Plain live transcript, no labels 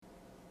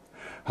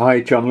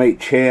Hi, John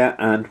Leach here,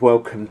 and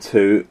welcome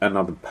to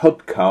another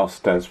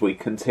podcast as we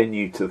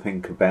continue to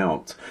think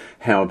about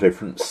how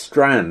different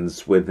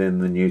strands within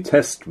the New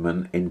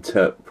Testament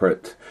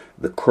interpret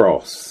the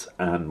cross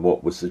and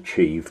what was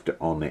achieved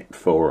on it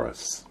for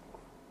us.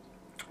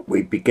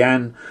 We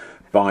began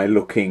by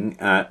looking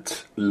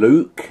at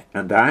Luke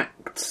and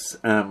Acts,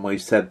 and we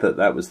said that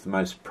that was the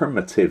most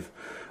primitive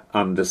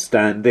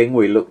understanding.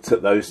 We looked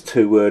at those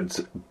two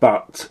words,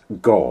 but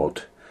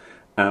God.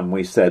 And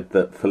we said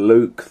that for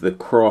Luke, the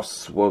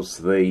cross was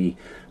the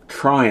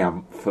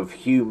triumph of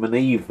human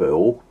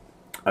evil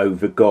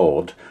over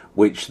God,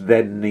 which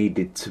then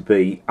needed to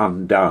be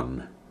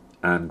undone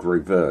and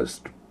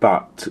reversed.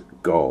 But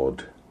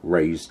God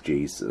raised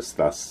Jesus,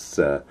 thus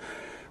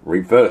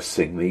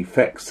reversing the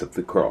effects of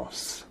the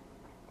cross.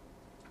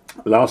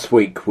 Last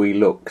week we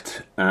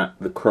looked at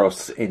the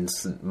cross in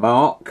St.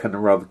 Mark and a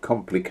rather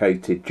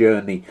complicated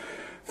journey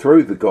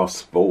through the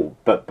gospel,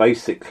 but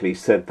basically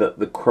said that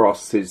the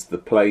cross is the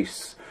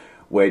place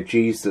where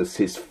Jesus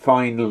is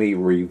finally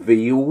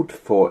revealed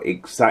for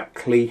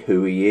exactly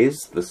who he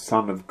is, the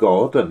Son of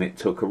God, and it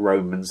took a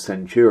Roman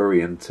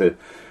centurion to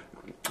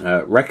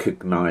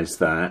recognise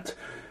that,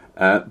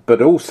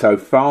 but also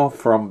far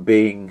from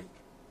being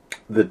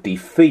the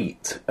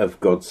defeat of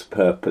God's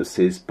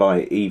purposes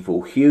by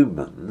evil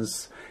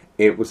humans,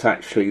 it was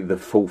actually the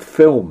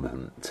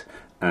fulfilment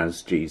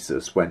as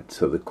Jesus went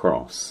to the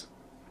cross.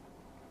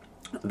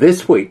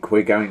 This week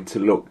we're going to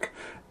look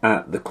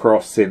at the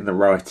cross in the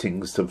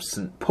writings of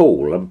St.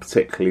 Paul, and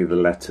particularly the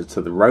letter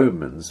to the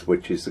Romans,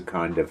 which is a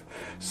kind of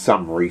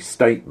summary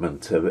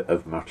statement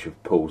of much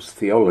of Paul's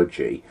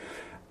theology.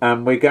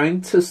 And we're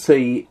going to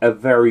see a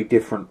very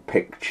different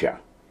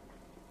picture.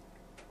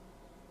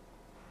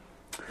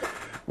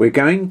 We're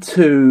going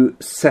to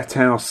set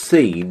our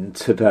scene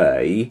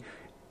today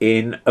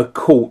in a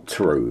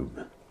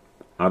courtroom.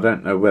 I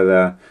don't know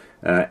whether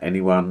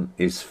anyone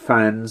is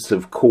fans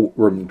of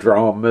courtroom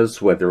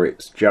dramas, whether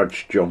it's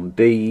Judge John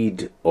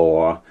Deed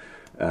or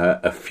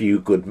A Few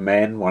Good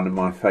Men, one of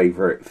my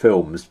favourite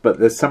films, but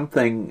there's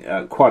something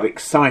quite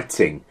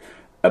exciting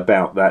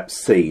about that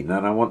scene,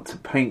 and I want to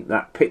paint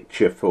that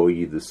picture for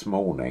you this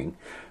morning,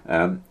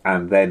 and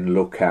then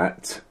look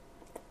at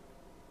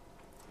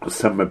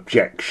some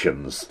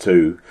objections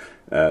to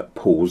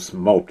Paul's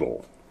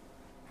model.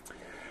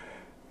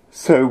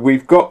 So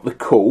we've got the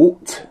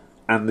court,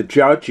 and the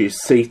judge is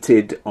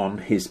seated on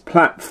his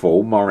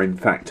platform, or in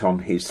fact on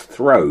his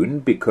throne,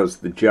 because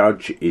the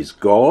judge is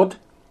God.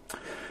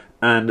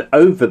 And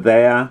over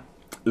there,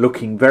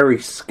 looking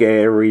very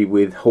scary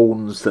with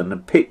horns and a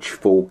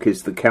pitchfork,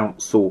 is the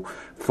counsel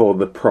for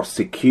the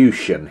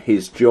prosecution.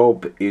 His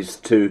job is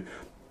to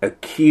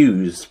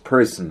accuse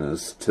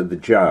prisoners to the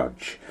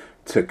judge,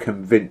 to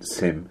convince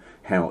him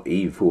how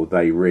evil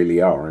they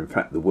really are. In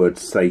fact, the word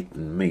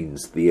Satan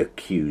means the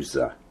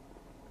accuser.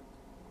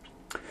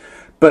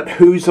 But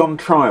who's on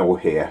trial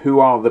here? Who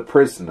are the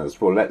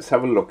prisoners? Well, let's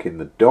have a look in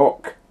the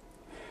dock.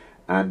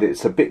 And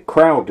it's a bit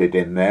crowded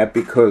in there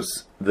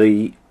because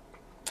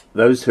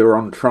those who are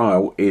on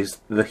trial is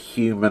the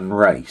human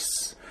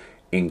race,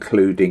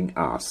 including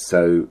us.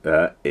 So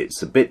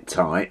it's a bit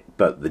tight,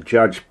 but the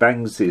judge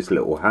bangs his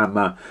little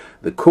hammer,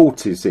 the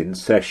court is in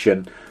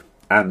session,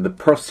 and the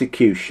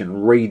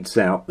prosecution reads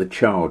out the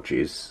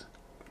charges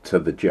to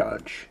the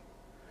judge.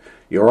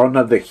 Your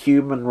Honour, the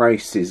human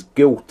race is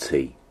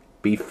guilty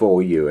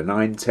before you, and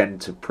I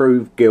intend to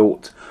prove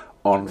guilt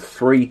on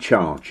 3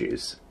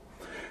 charges.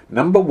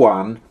 Number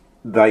 1,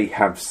 they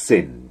have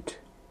sinned,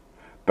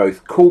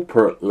 both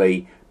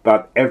corporately,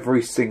 but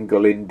every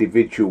single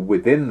individual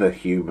within the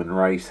human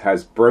race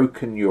has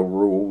broken your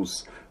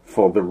rules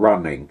for the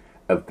running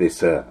of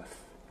this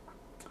earth.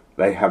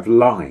 They have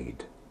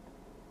lied,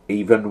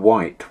 even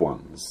white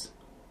ones.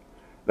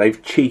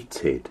 They've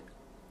cheated.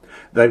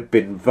 They've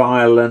been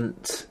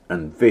violent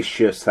and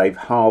vicious. They've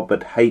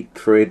harboured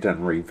hatred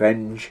and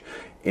revenge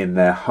in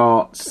their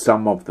hearts.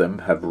 Some of them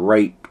have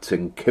raped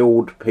and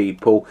killed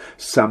people.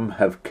 Some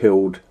have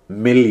killed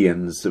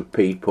millions of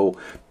people.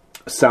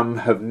 Some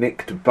have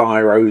nicked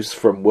biros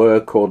from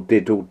work or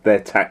diddled their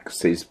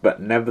taxes.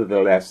 But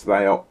nevertheless,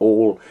 they are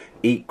all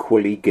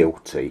equally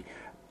guilty.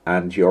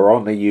 And, Your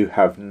Honour, you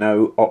have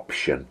no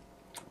option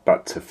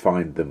but to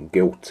find them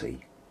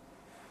guilty.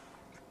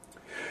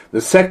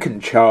 The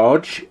second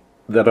charge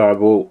that I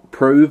will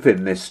prove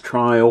in this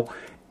trial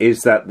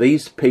is that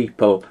these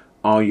people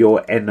are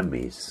your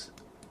enemies.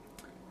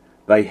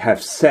 They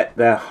have set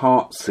their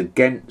hearts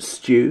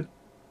against you.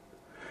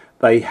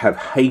 They have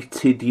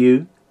hated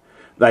you.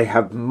 They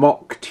have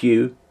mocked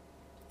you.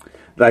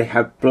 They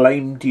have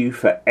blamed you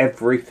for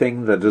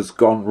everything that has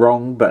gone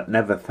wrong, but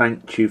never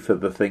thanked you for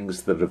the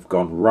things that have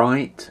gone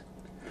right.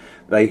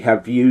 They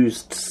have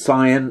used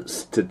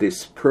science to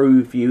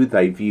disprove you.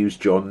 They've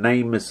used your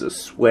name as a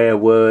swear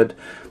word.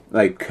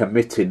 They've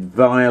committed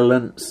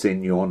violence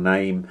in your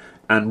name.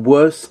 And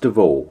worst of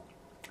all,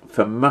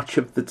 for much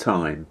of the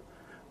time,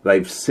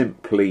 they've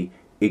simply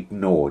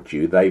ignored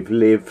you. They've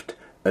lived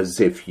as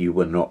if you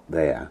were not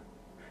there.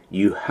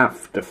 You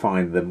have to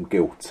find them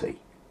guilty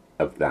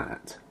of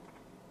that.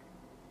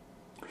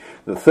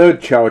 The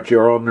third charge,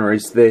 Your Honour,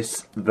 is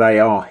this: they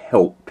are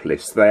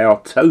helpless. They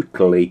are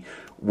totally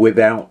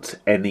without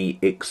any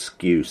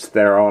excuse.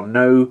 There are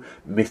no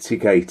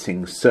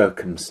mitigating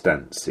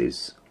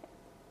circumstances.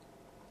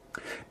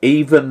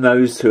 Even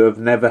those who have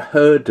never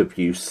heard of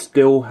you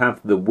still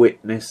have the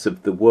witness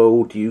of the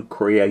world you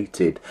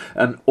created,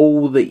 and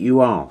all that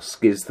you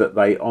ask is that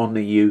they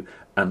honour you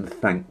and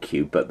thank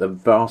you, but the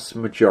vast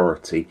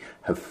majority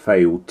have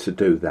failed to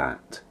do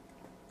that.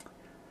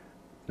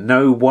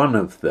 No one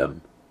of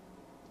them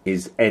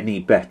is any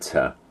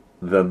better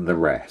than the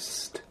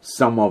rest.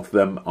 Some of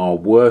them are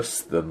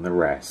worse than the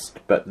rest,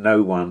 but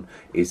no one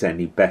is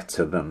any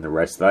better than the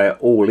rest. They are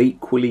all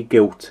equally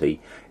guilty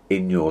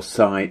in your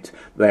sight.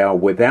 They are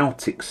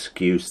without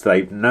excuse.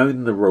 They've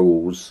known the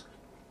rules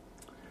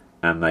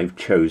and they've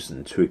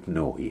chosen to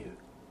ignore you.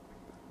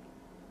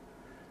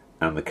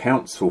 And the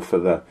counsel for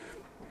the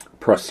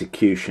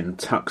prosecution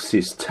tucks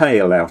his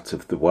tail out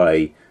of the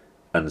way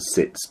and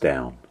sits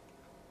down.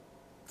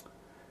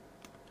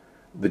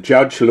 The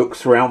judge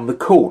looks round the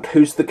court.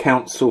 Who's the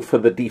counsel for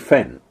the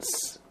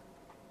defence?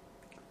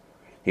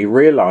 He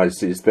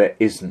realises there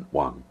isn't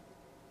one,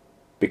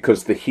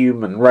 because the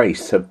human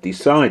race have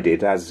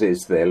decided, as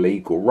is their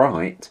legal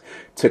right,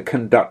 to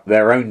conduct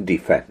their own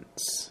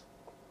defence.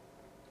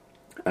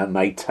 And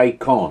they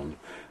take on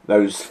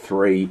those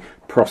three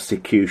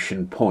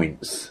prosecution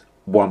points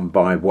one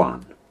by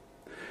one.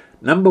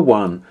 Number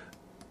one,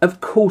 of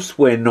course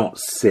we're not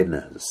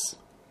sinners.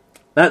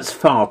 That's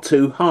far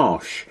too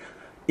harsh.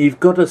 You've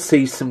got to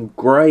see some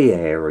grey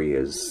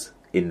areas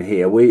in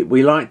here.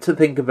 We like to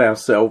think of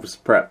ourselves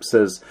perhaps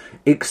as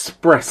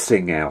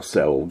expressing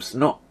ourselves,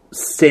 not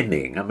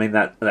sinning. I mean,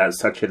 that's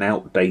such an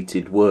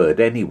outdated word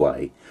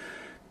anyway.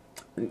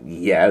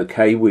 Yeah,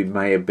 okay, we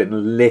may have been a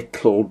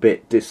little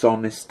bit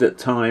dishonest at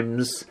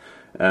times.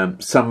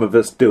 Some of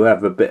us do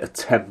have a bit of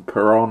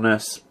temper on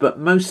us, but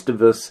most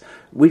of us,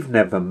 we've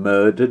never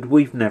murdered,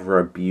 we've never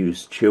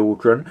abused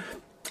children.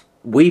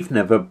 We've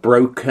never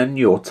broken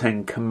your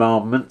 10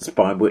 Commandments,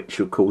 by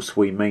which, of course,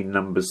 we mean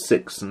numbers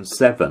 6 and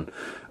 7.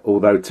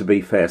 Although, to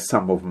be fair,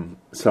 some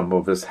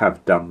of us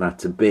have done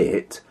that a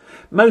bit.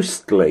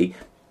 Mostly,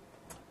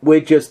 we're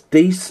just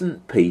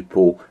decent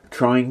people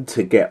trying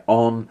to get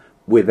on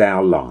with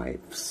our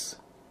lives.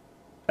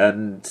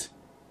 And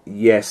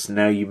yes,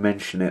 now you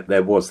mention it,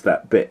 there was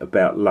that bit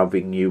about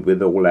loving you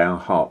with all our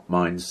heart,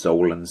 mind,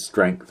 soul and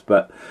strength,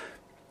 but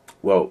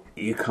well,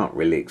 you can't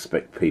really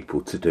expect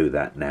people to do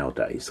that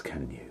nowadays,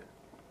 can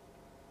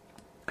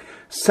you?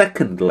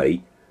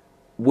 Secondly,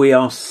 we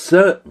are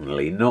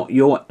certainly not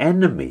your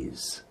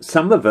enemies.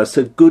 Some of us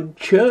are good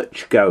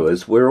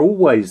churchgoers. We're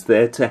always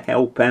there to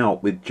help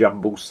out with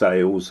jumble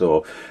sales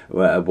or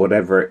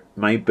whatever it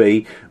may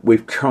be.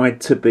 We've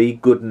tried to be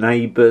good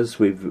neighbours.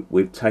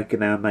 We've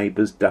taken our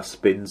neighbours'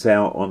 dustbins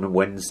out on a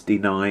Wednesday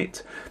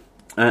night.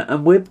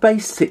 And we're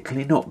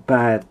basically not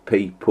bad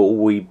people.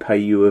 We pay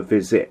you a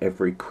visit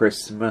every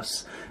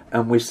Christmas,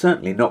 and we've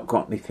certainly not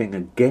got anything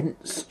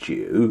against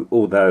you,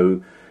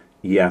 although,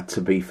 yeah,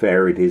 to be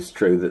fair, it is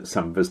true that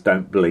some of us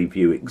don't believe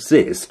you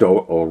exist,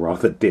 or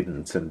rather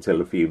didn't until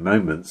a few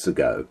moments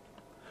ago.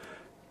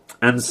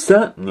 And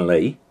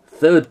certainly,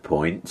 third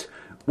point,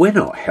 we're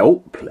not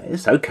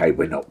helpless. Okay,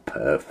 we're not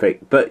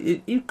perfect, but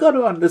you've got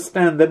to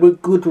understand there were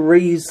good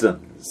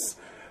reasons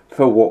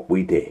for what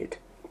we did.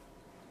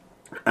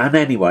 And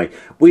anyway,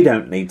 we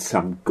don't need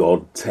some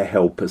god to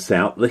help us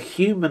out. The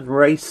human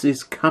race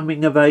is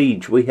coming of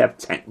age. We have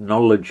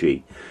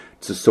technology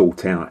to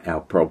sort out our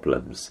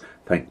problems.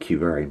 Thank you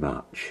very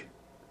much.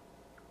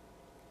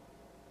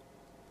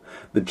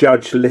 The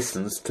judge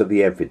listens to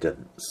the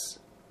evidence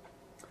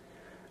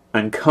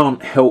and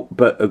can't help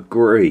but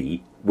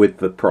agree with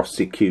the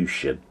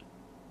prosecution.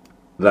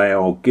 They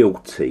are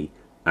guilty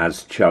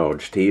as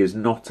charged. He is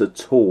not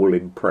at all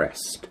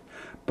impressed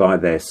by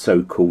their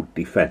so-called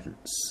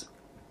defence.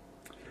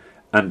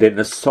 And in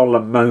a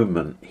solemn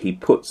moment, he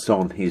puts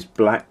on his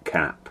black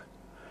cap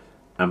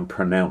and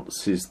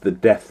pronounces the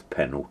death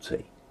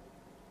penalty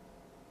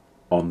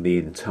on the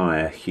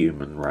entire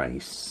human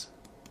race.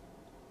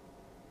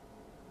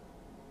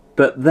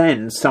 But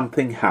then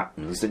something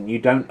happens, and you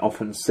don't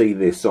often see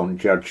this on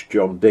Judge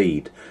John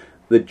Deed.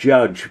 The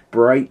judge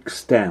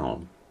breaks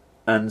down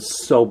and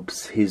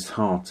sobs his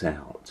heart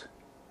out.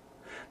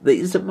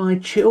 These are my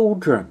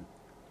children.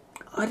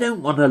 I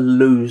don't want to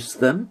lose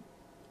them.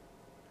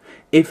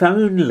 If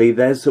only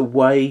there's a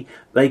way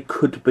they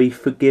could be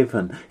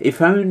forgiven.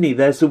 If only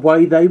there's a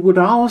way they would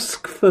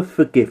ask for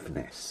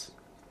forgiveness.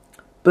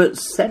 But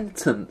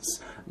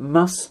sentence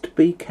must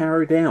be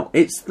carried out.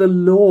 It's the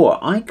law.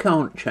 I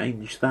can't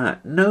change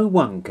that. No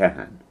one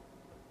can.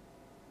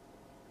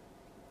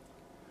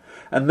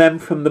 And then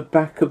from the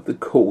back of the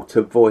court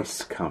a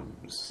voice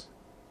comes.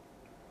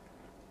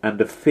 And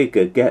a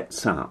figure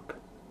gets up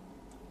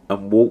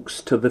and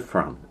walks to the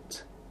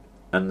front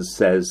and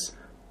says,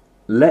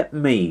 "Let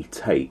me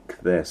take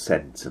their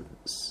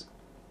sentence."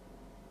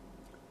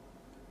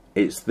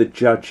 It's the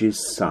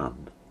judge's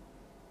son.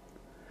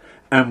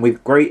 And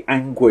with great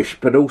anguish,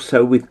 but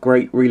also with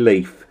great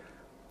relief,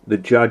 the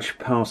judge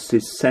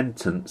passes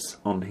sentence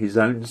on his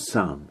own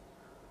son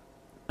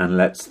and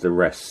lets the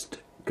rest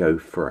go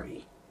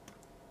free.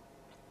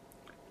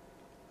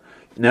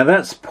 Now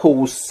that's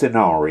Paul's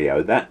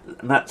scenario.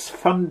 That's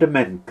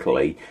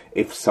fundamentally,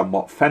 if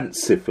somewhat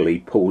fancifully,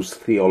 Paul's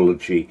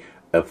theology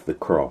of the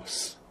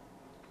cross.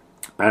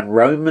 And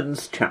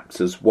Romans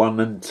chapters 1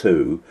 and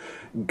 2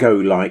 go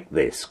like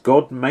this.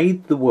 God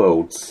made the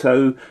world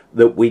so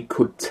that we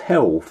could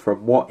tell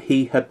from what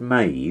he had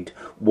made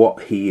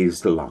what he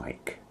is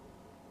like.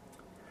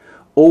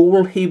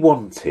 All he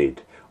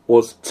wanted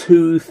was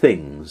two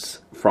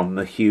things from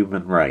the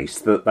human race: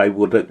 that they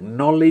would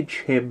acknowledge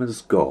him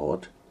as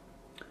God,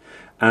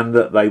 and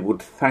that they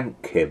would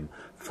thank him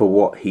for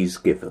what he's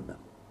given them.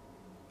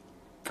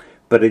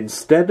 But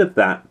instead of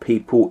that,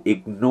 people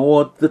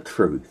ignored the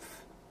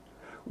truth,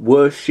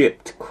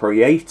 worshipped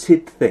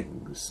created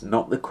things,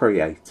 not the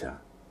Creator.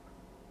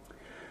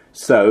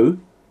 So,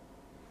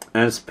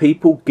 as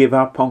people give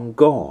up on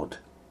God,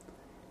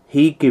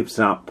 he gives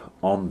up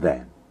on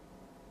them.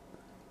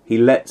 He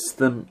lets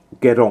them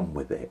get on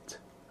with it.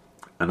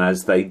 And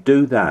as they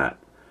do that,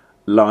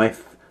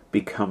 life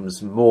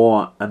becomes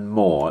more and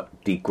more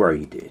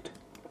degraded.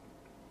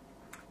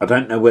 I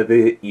don't know whether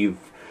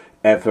you've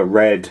ever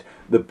read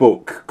the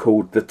book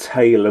called The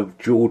Tale of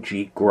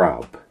Georgie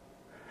Grubb.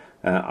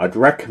 I'd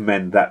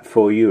recommend that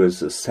for you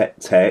as a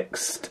set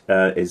text.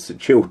 It's a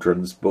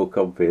children's book,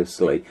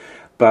 obviously,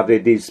 but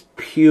it is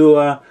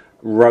pure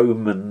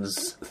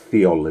Romans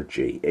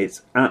theology.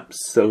 It's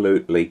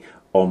absolutely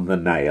on the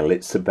nail.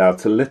 It's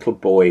about a little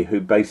boy who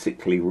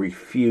basically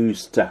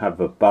refused to have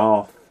a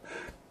bath,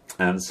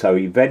 and so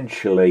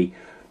eventually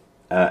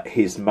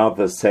his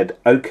mother said,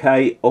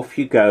 "Okay, off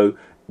you go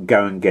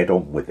and get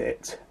on with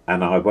it."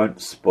 And I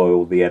won't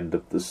spoil the end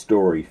of the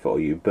story for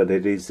you, but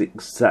it is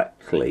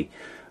exactly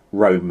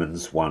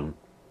Romans 1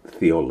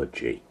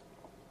 theology.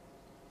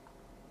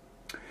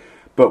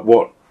 But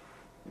what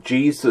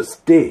Jesus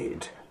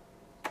did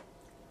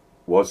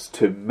was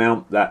to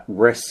mount that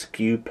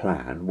rescue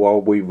plan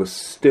while we were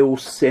still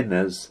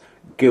sinners,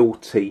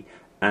 guilty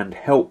and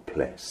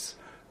helpless.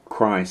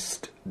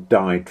 Christ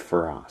died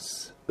for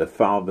us. The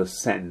Father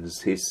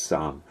sends his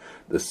Son.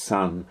 The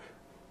Son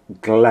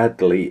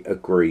gladly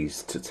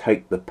agrees to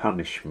take the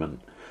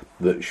punishment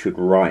that should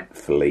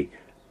rightfully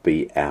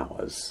be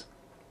ours.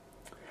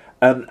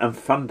 And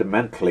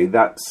fundamentally,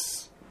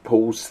 that's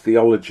Paul's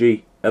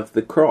theology of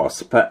the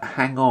cross. But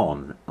hang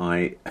on,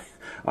 I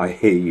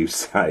hear you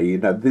say,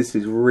 this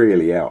is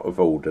really out of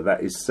order.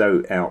 That is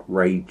so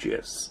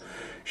outrageous.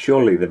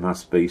 Surely there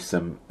must be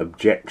some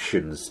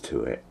objections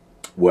to it.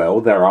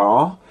 Well, there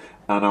are,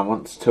 and I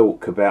want to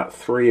talk about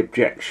three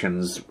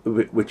objections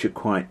which are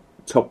quite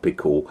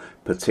topical,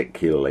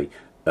 particularly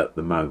at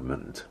the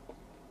moment.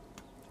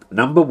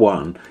 Number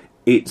one,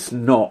 it's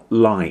not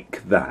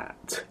like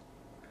that.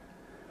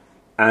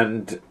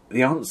 And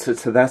the answer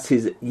to that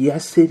is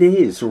yes, it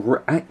is.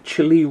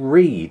 Actually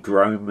read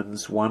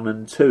Romans 1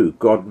 and 2.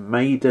 God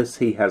made us.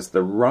 He has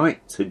the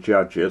right to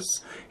judge us.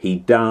 He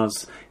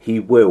does. He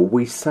will.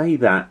 We say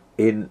that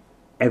in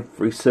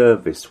every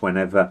service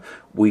whenever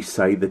we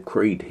say the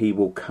creed. He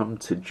will come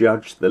to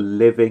judge the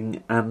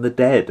living and the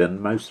dead. And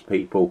most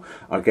people,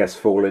 I guess,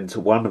 fall into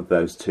one of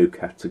those two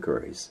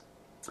categories.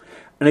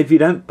 And if you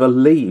don't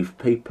believe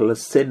people are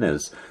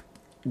sinners,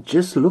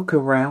 just look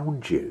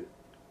around you.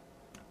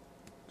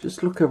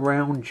 Just look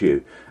around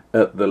you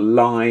at the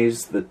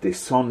lies, the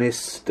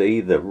dishonesty,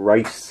 the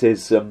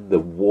racism, the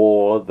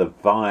war, the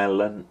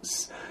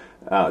violence.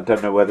 I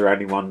don't know whether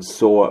anyone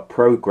saw a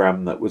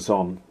programme that was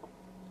on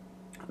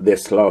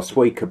this last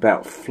week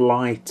about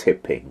fly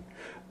tipping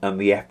and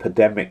the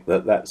epidemic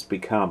that's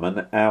become.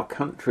 And our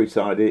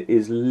countryside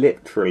is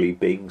literally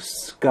being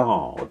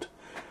scarred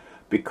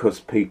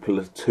because people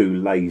are too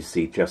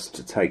lazy just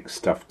to take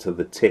stuff to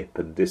the tip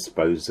and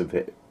dispose of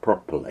it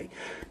properly.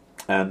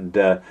 And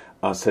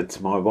I said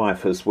to my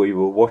wife as we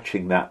were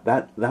watching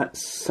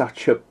that's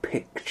such a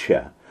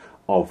picture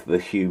of the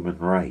human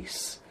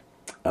race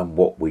and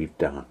what we've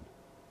done.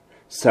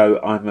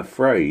 So I'm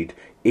afraid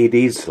it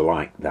is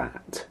like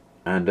that.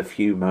 And a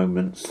few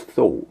moments'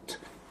 thought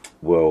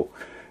will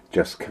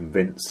just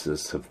convince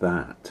us of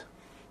that.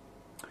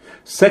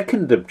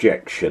 Second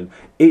objection,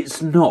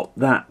 it's not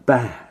that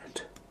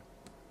bad.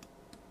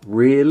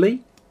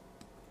 Really?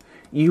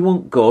 You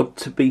want God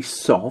to be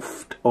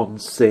soft on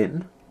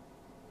sin?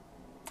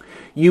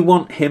 You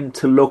want him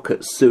to look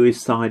at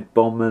suicide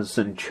bombers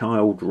and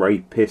child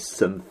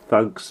rapists and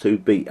thugs who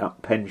beat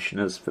up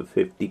pensioners for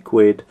 50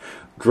 quid,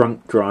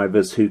 drunk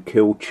drivers who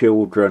kill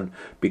children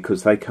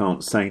because they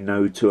can't say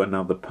no to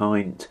another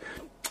pint,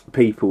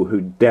 people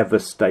who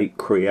devastate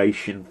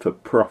creation for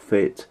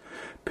profit,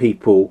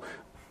 people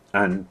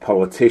and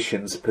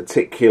politicians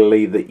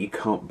particularly that you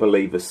can't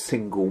believe a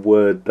single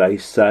word they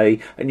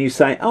say, and you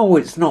say, oh,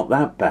 it's not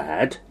that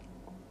bad.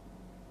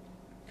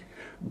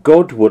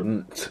 God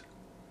wouldn't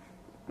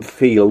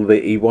feel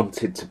that he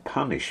wanted to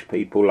punish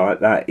people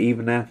like that,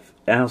 even if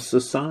our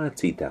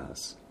society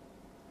does.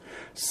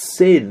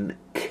 Sin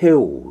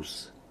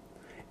kills.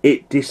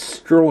 It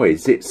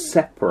destroys, it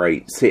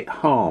separates, it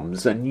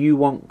harms, and you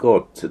want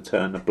God to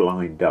turn a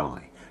blind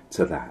eye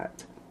to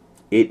that.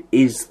 It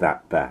is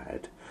that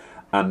bad,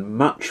 and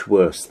much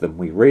worse than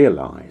we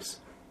realise.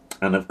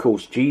 And of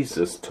course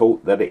Jesus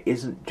taught that it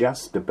isn't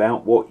just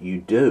about what you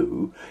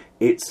do,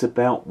 it's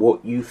about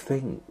what you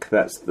think.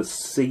 That's the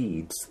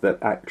seeds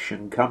that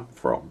action come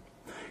from.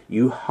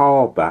 You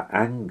harbour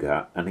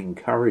anger and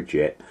encourage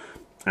it,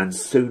 and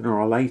sooner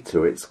or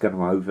later it's going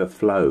to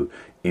overflow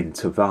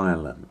into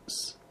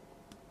violence.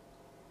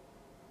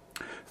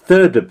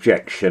 Third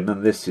objection,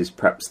 and this is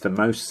perhaps the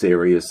most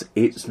serious,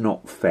 it's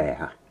not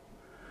fair.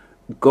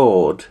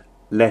 God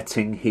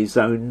letting his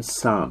own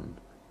son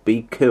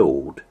be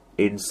killed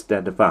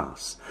instead of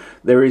us.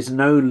 There is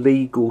no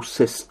legal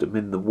system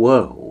in the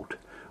world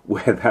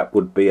where that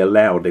would be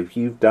allowed. If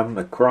you've done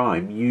the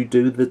crime, you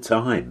do the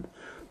time.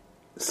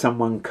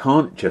 Someone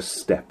can't just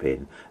step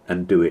in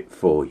and do it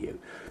for you.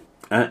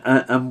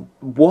 And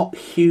what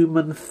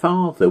human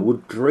father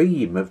would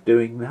dream of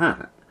doing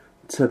that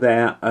to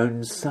their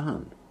own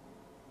son?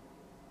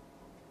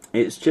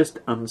 It's just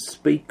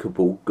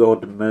unspeakable,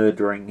 God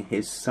murdering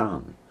his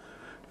son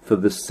for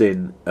the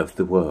sin of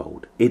the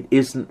world. It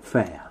isn't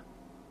fair.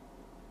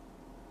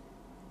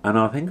 And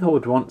I think I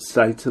would want to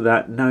say to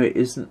that, no, it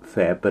isn't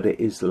fair, but it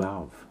is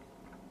love.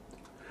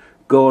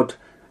 God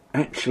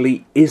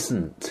actually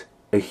isn't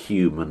a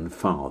human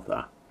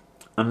father,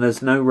 and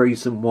there's no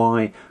reason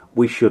why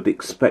we should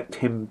expect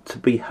him to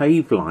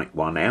behave like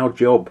one. Our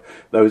job,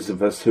 those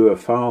of us who are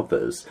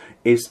fathers,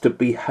 is to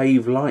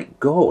behave like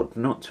God,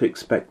 not to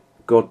expect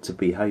God to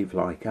behave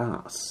like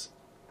us.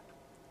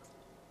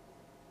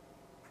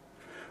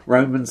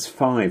 Romans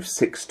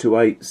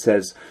 5:6-8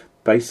 says,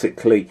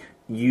 basically,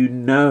 you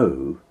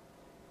know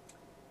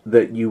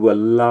that you were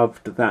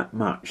loved that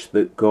much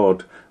that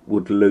God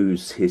would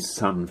lose his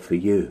son for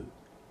you.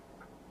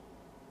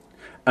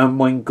 And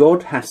when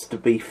God has to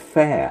be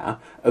fair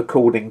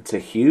according to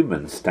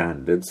human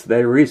standards,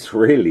 there is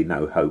really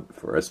no hope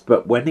for us.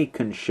 But when he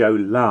can show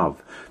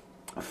love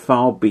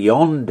far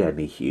beyond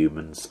any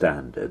human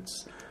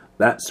standards,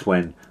 that's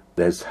when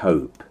there's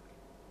hope.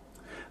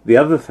 The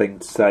other thing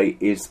to say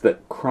is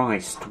that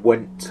Christ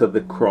went to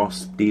the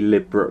cross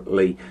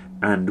deliberately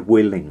and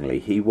willingly.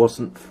 He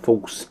wasn't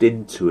forced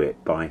into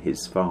it by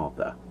his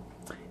Father.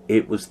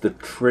 It was the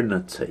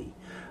Trinity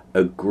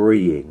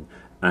agreeing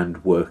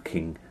and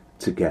working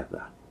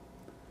together.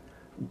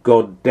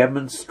 God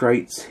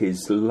demonstrates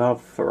his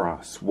love for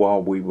us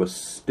while we were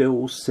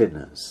still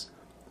sinners.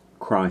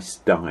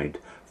 Christ died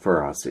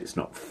for us. It's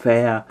not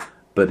fair,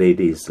 but it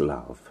is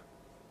love.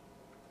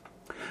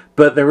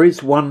 But there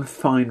is one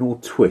final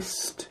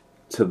twist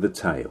to the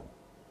tale.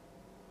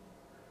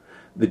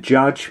 The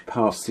judge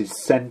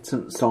passes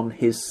sentence on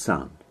his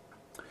son.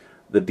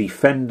 The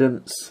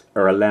defendants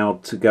are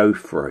allowed to go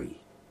free.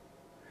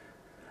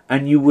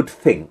 And you would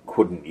think,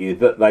 wouldn't you,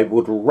 that they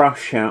would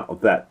rush out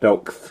of that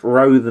dock,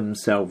 throw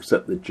themselves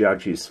at the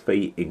judge's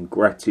feet in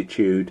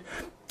gratitude,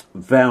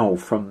 vow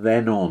from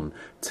then on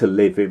to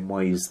live in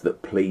ways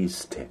that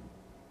pleased him.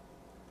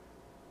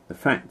 The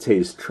fact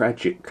is,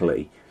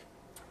 tragically,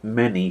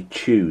 many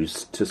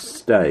choose to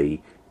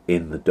stay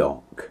in the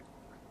dock.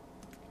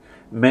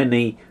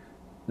 Many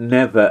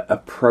never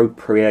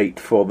appropriate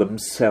for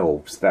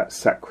themselves that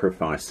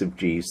sacrifice of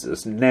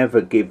Jesus,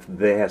 never give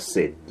their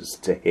sins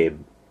to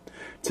him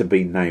to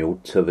be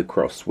nailed to the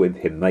cross with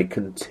him. They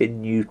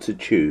continue to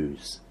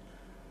choose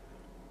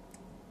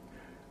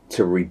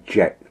to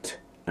reject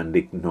and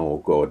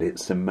ignore God.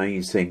 It's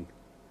amazing,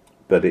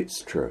 but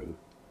it's true.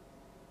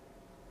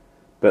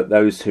 But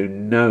those who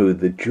know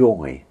the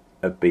joy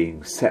of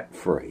being set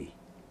free,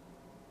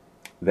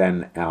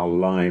 then our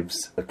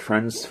lives are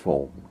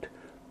transformed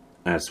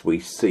as we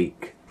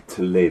seek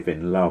to live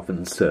in love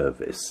and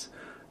service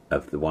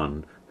of the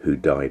one who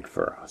died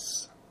for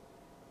us.